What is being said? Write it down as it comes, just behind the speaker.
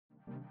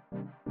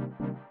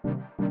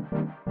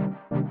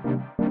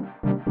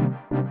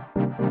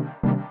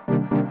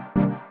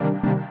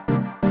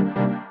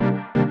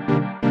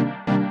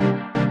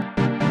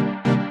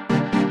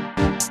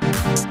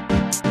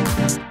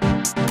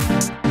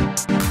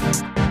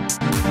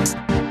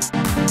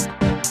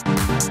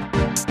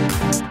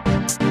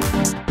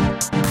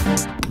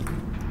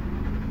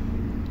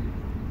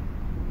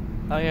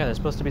there's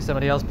supposed to be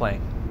somebody else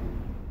playing.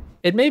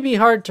 It may be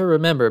hard to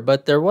remember,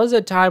 but there was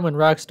a time when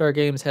Rockstar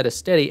Games had a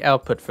steady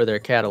output for their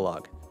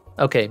catalog.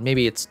 Okay,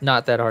 maybe it's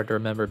not that hard to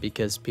remember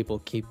because people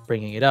keep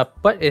bringing it up,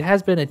 but it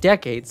has been a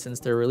decade since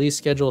their release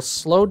schedule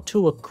slowed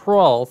to a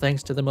crawl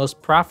thanks to the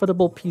most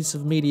profitable piece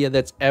of media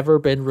that's ever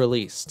been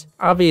released.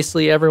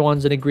 Obviously,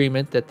 everyone's in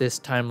agreement that this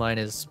timeline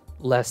is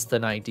less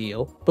than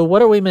ideal, but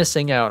what are we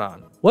missing out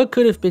on? What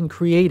could have been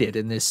created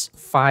in this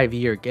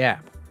 5-year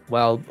gap?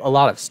 Well, a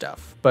lot of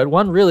stuff, but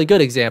one really good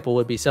example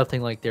would be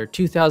something like their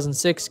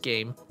 2006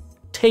 game,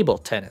 Table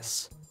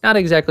Tennis. Not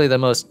exactly the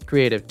most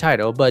creative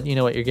title, but you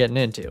know what you're getting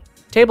into.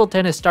 Table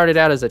Tennis started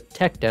out as a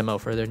tech demo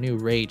for their new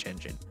Rage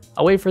engine,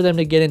 a way for them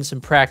to get in some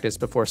practice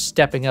before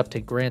stepping up to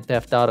Grand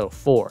Theft Auto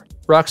 4.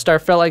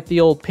 Rockstar felt like the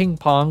old ping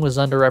pong was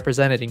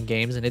underrepresented in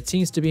games, and it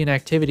seems to be an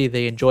activity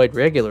they enjoyed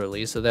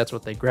regularly, so that's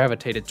what they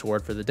gravitated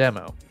toward for the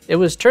demo. It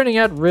was turning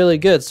out really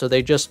good, so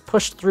they just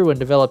pushed through and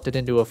developed it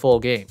into a full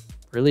game.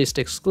 Released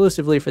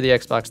exclusively for the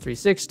Xbox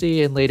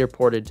 360 and later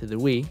ported to the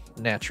Wii,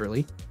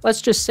 naturally.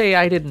 Let's just say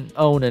I didn't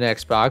own an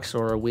Xbox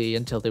or a Wii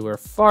until they were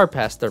far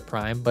past their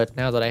prime, but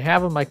now that I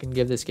have them, I can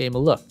give this game a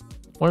look.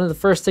 One of the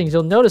first things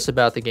you'll notice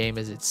about the game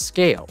is its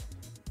scale.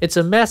 It's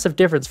a massive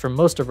difference from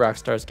most of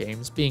Rockstar's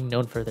games, being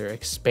known for their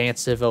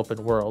expansive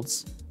open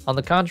worlds. On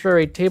the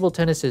contrary, Table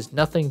Tennis is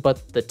nothing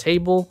but the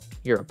table,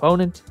 your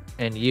opponent,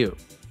 and you.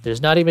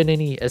 There's not even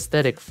any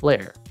aesthetic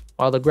flair.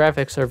 While the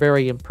graphics are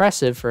very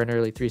impressive for an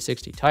early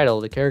 360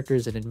 title, the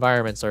characters and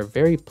environments are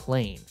very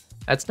plain.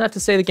 That's not to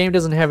say the game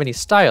doesn't have any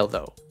style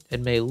though.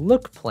 It may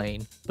look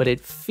plain, but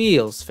it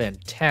feels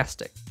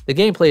fantastic. The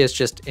gameplay is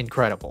just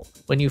incredible.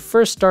 When you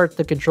first start,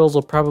 the controls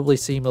will probably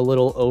seem a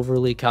little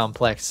overly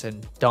complex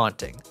and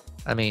daunting.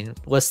 I mean,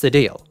 what's the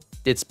deal?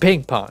 It's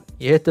ping pong.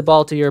 You hit the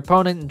ball to your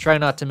opponent and try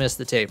not to miss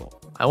the table.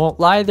 I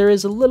won't lie, there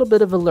is a little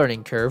bit of a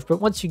learning curve,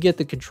 but once you get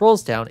the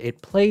controls down,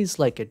 it plays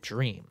like a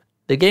dream.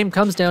 The game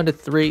comes down to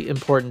 3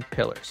 important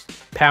pillars: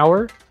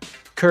 power,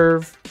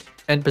 curve,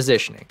 and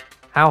positioning.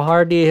 How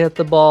hard do you hit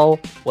the ball,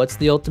 what's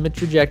the ultimate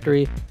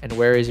trajectory, and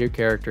where is your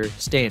character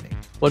standing?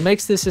 What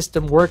makes this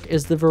system work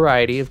is the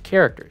variety of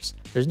characters.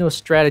 There's no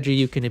strategy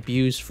you can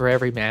abuse for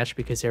every match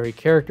because every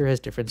character has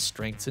different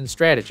strengths and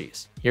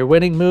strategies. Your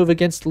winning move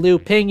against Liu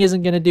Ping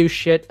isn't going to do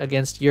shit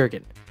against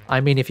Jurgen.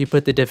 I mean, if you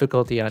put the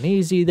difficulty on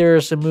easy, there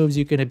are some moves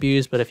you can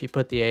abuse, but if you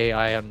put the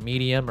AI on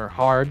medium or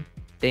hard,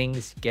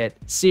 things get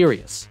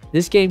serious.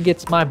 This game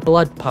gets my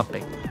blood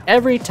pumping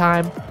every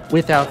time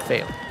without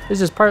fail. This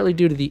is partly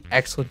due to the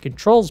excellent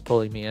controls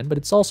pulling me in, but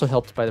it's also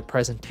helped by the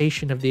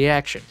presentation of the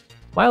action.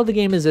 While the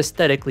game is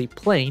aesthetically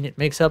plain, it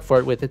makes up for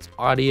it with its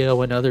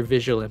audio and other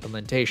visual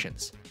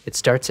implementations. It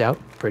starts out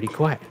pretty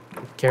quiet,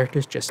 with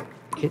characters just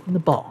hitting the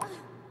ball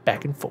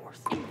back and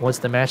forth. Once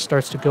the match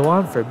starts to go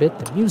on for a bit,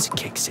 the music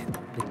kicks in,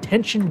 the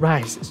tension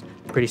rises.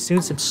 Pretty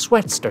soon some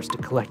sweat starts to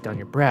collect on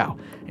your brow,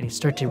 and you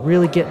start to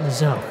really get in the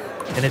zone.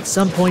 And at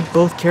some point,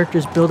 both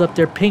characters build up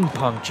their ping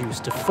pong juice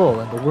to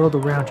full and the world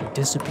around you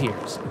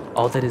disappears.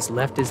 All that is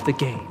left is the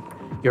game.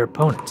 Your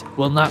opponent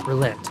will not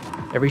relent.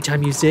 Every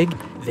time you zig,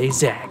 they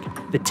zag.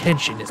 The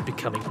tension is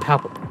becoming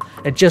palpable.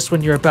 And just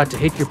when you're about to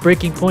hit your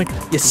breaking point,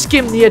 you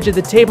skim the edge of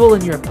the table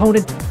and your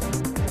opponent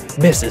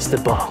misses the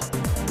ball.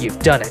 You've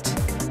done it.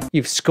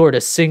 You've scored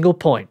a single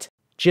point.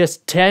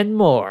 Just 10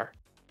 more.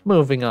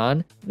 Moving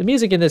on, the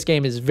music in this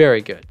game is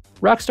very good.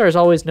 Rockstar is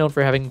always known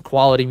for having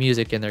quality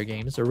music in their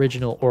games,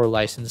 original or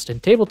licensed,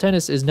 and Table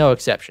Tennis is no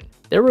exception.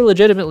 There were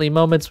legitimately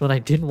moments when I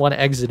didn't want to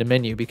exit a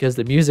menu because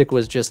the music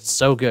was just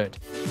so good.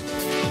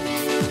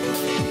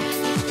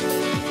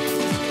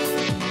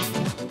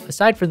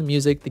 Aside from the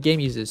music, the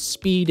game uses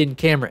speed and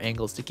camera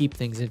angles to keep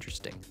things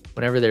interesting.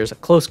 Whenever there's a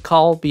close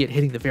call, be it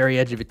hitting the very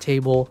edge of a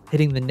table,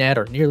 hitting the net,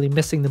 or nearly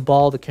missing the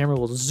ball, the camera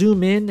will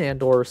zoom in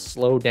and or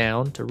slow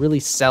down to really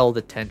sell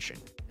the tension.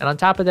 And on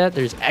top of that,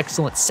 there's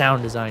excellent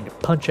sound design to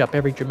punch up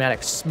every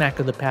dramatic smack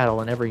of the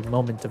paddle and every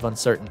moment of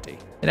uncertainty.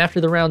 And after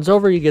the round's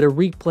over, you get a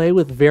replay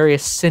with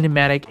various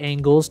cinematic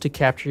angles to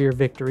capture your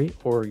victory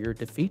or your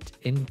defeat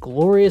in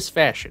glorious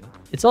fashion.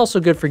 It's also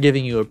good for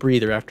giving you a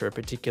breather after a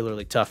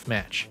particularly tough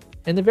match.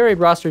 And the varied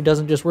roster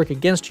doesn't just work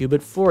against you,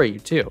 but for you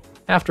too.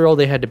 After all,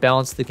 they had to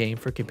balance the game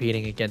for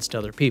competing against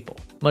other people.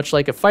 Much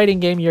like a fighting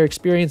game, your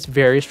experience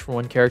varies from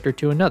one character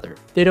to another.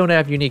 They don't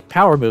have unique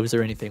power moves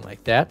or anything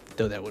like that,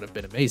 though that would have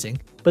been amazing,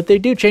 but they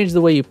do change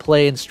the way you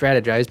play and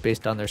strategize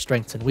based on their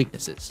strengths and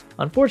weaknesses.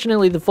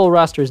 Unfortunately, the full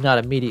roster is not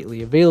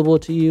immediately available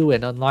to you,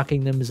 and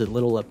unlocking them is a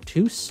little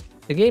obtuse.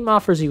 The game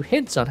offers you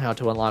hints on how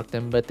to unlock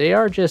them, but they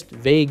are just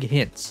vague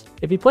hints.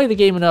 If you play the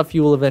game enough,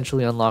 you will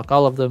eventually unlock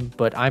all of them,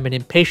 but I'm an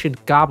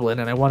impatient goblin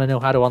and I want to know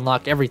how to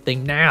unlock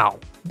everything now.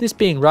 This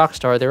being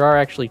Rockstar, there are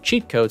actually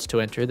cheat codes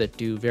to enter that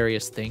do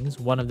various things,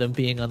 one of them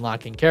being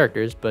unlocking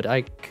characters, but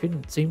I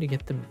couldn't seem to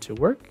get them to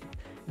work?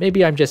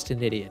 Maybe I'm just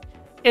an idiot.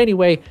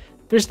 Anyway,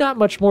 there's not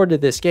much more to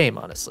this game,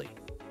 honestly.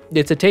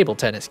 It's a table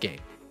tennis game.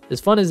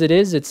 As fun as it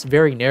is, it's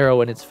very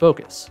narrow in its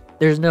focus.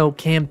 There's no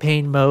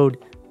campaign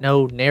mode,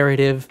 no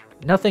narrative,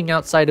 nothing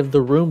outside of the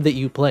room that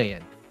you play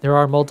in. There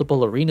are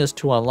multiple arenas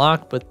to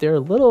unlock, but they're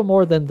little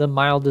more than the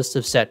mildest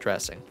of set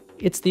dressing.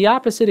 It's the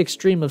opposite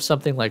extreme of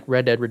something like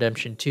Red Dead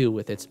Redemption 2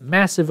 with its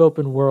massive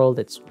open world,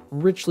 its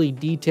richly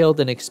detailed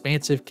and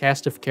expansive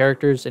cast of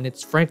characters, and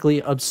its frankly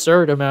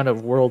absurd amount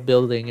of world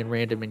building and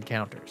random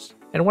encounters.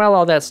 And while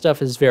all that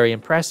stuff is very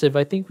impressive,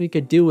 I think we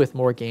could do with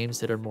more games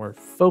that are more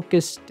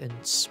focused and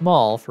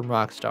small from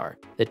Rockstar,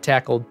 that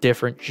tackle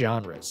different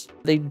genres.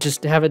 They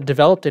just haven't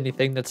developed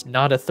anything that's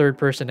not a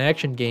third-person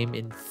action game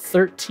in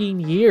 13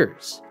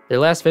 years. Their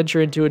last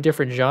venture into a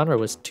different genre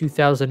was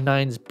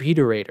 2009's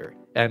Beaterator,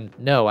 and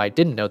no, I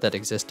didn't know that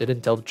existed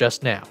until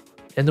just now.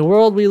 In the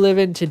world we live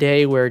in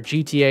today where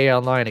GTA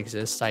Online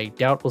exists, I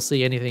doubt we'll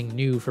see anything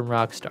new from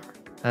Rockstar.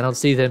 I don't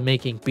see them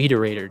making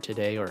Beaterator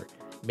today, or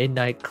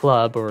Midnight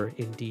Club, or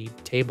indeed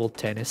table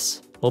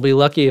tennis. We'll be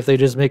lucky if they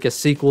just make a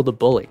sequel to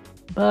Bully.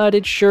 But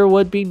it sure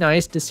would be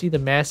nice to see the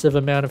massive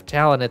amount of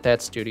talent at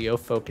that studio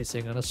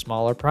focusing on a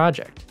smaller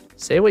project.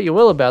 Say what you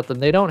will about them,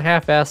 they don't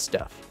half-ass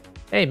stuff.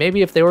 Hey,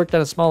 maybe if they worked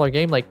on a smaller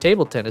game like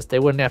table tennis, they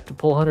wouldn't have to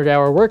pull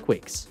 100-hour work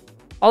weeks.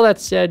 All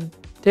that said,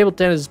 table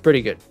tennis is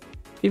pretty good.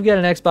 If you've got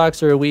an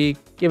Xbox or a Wii,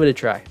 give it a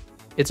try.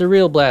 It's a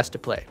real blast to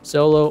play,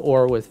 solo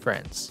or with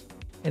friends.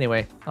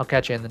 Anyway, I'll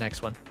catch you in the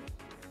next one.